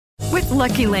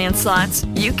Lucky Land Slots,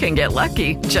 you can get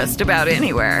lucky just about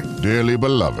anywhere. Dearly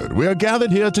beloved, we are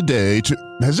gathered here today to...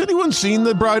 Has anyone seen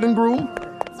the bride and groom?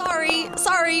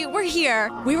 Sorry, we're here.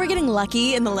 We were getting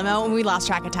lucky in the limo and we lost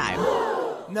track of time.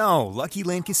 No, Lucky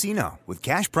Land Casino, with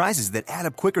cash prizes that add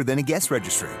up quicker than a guest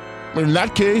registry. In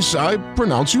that case, I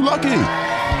pronounce you lucky.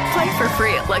 Play for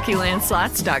free at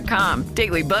LuckyLandSlots.com.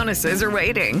 Daily bonuses are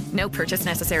waiting. No purchase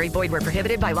necessary. Void where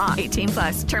prohibited by law.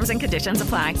 18+. Terms and conditions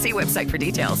apply. See website for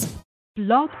details.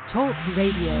 Blog Talk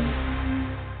Radio.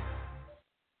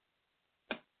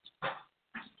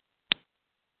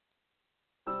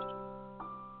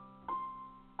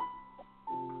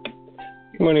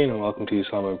 Good morning and welcome to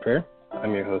Psalm and Prayer.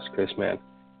 I'm your host, Chris Mann.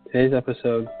 Today's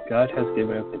episode, God has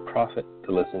given us a prophet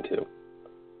to listen to.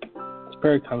 This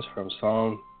prayer comes from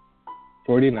Psalm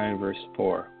 49, verse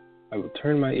 4. I will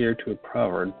turn my ear to a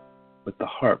proverb with the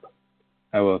harp.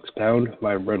 I will expound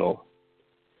my riddle.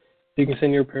 You can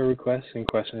send your prayer requests and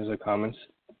questions or comments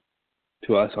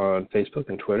to us on Facebook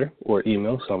and Twitter, or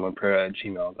email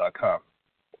psalmandprayer@gmail.com.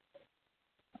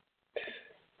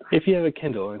 If you have a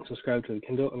Kindle and subscribe to the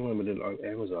Kindle Unlimited on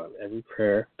Amazon, every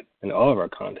prayer and all of our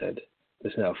content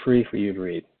is now free for you to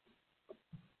read.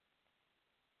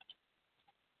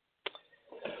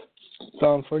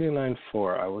 Psalm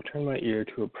 49:4. I will turn my ear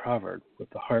to a proverb. With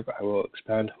the harp I will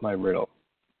expound my riddle.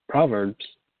 Proverbs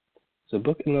is a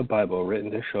book in the Bible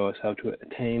written to show us how to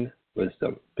attain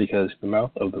wisdom, because the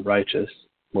mouth of the righteous,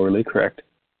 morally correct,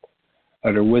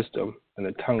 utter wisdom, and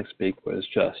the tongue speak what is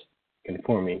just,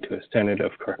 conforming to a standard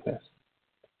of correctness.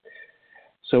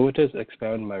 So what does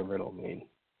expound my riddle mean?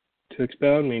 To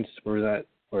expound means to present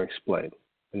or explain.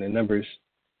 And in Numbers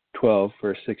 12,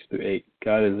 verse 6 through 8,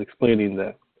 God is explaining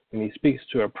that when he speaks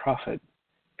to a prophet,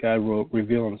 God will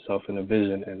reveal himself in a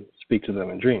vision and speak to them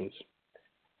in dreams.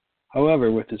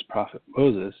 However, with his prophet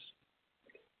Moses,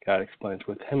 God explains,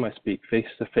 with him I speak face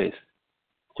to face,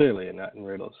 clearly and not in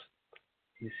riddles.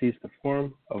 He sees the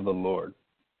form of the Lord.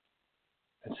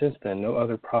 And since then, no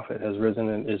other prophet has risen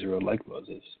in Israel like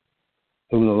Moses,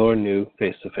 whom the Lord knew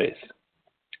face to face.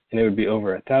 And it would be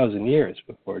over 1,000 years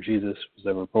before Jesus was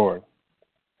ever born.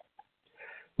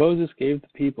 Moses gave the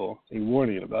people a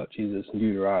warning about Jesus in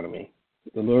Deuteronomy.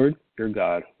 The Lord, your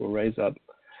God, will raise up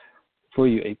for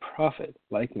you a prophet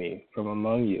like me from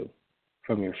among you,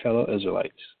 from your fellow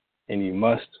Israelites, and you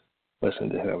must listen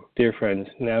to him. Dear friends,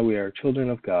 now we are children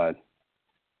of God,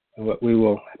 and what we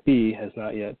will be has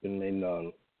not yet been made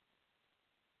known.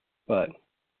 But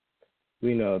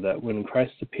we know that when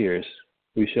Christ appears,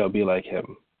 we shall be like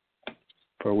him,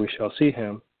 for we shall see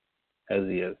him as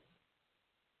he is.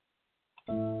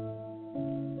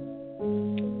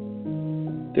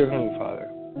 Dear Heavenly Father,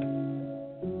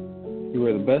 you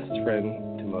were the best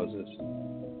friend to Moses.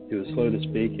 He was slow to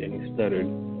speak and he stuttered,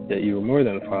 yet you were more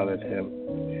than a father to him.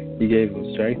 You gave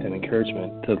him strength and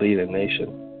encouragement to lead a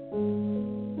nation.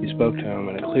 You spoke to him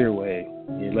in a clear way.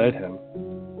 You led him.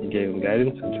 You gave him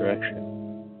guidance and direction.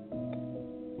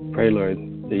 Pray, Lord,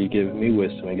 that you give me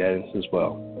wisdom and guidance as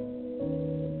well.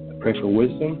 I pray for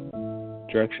wisdom,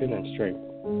 direction, and strength.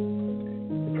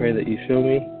 I pray that you show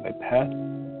me my path,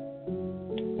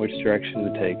 which direction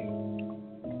to take.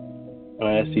 And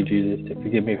I ask you, Jesus, to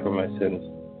forgive me for my sins.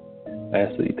 I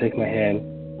ask that you take my hand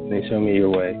and you show me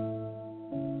your way.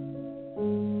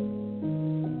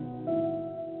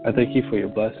 I thank you for your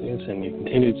blessings and your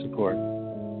continued support.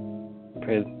 I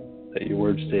pray that your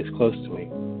word stays close to me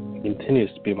and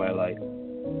continues to be my light.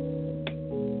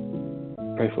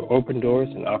 I pray for open doors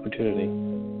and opportunity.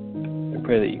 I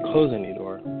pray that you close any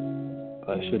door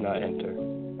that I should not enter.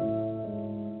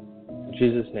 In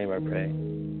Jesus' name I pray.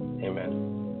 Amen.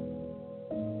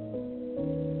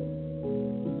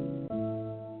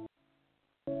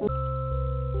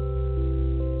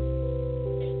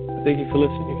 Thank you for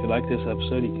listening. If you like this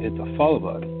episode, you can hit the follow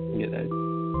button and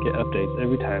get updates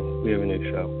every time we have a new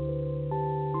show.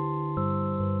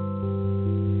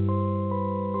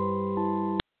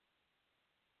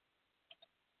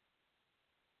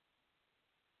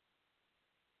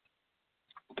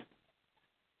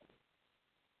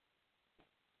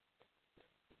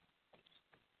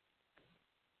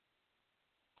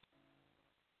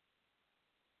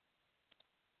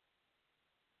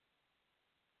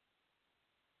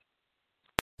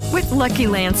 With Lucky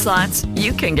Land Slots,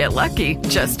 you can get lucky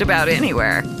just about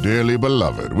anywhere. Dearly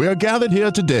beloved, we are gathered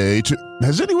here today to...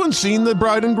 Has anyone seen the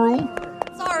bride and groom?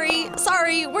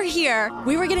 Sorry, we're here.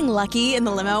 We were getting lucky in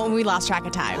the limo and we lost track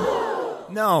of time.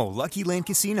 No, Lucky Land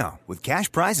Casino, with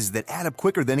cash prizes that add up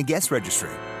quicker than a guest registry.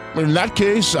 In that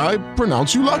case, I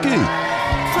pronounce you lucky.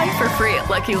 Play for free at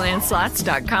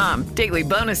LuckyLandSlots.com. Daily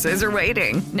bonuses are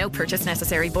waiting. No purchase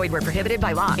necessary. Void where prohibited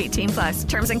by law. 18+.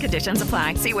 Terms and conditions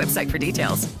apply. See website for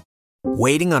details.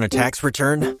 Waiting on a tax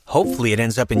return? Hopefully it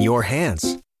ends up in your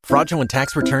hands. Fraudulent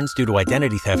tax returns due to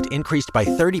identity theft increased by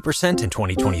 30% in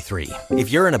 2023.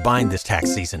 If you're in a bind this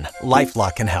tax season,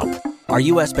 LifeLock can help. Our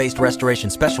U.S.-based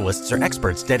restoration specialists are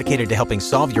experts dedicated to helping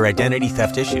solve your identity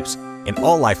theft issues. And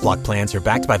all LifeLock plans are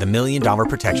backed by the $1 Million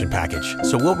Protection Package.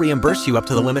 So we'll reimburse you up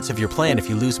to the limits of your plan if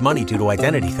you lose money due to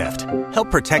identity theft. Help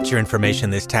protect your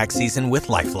information this tax season with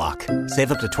LifeLock.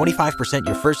 Save up to 25%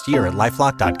 your first year at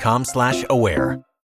LifeLock.com/aware.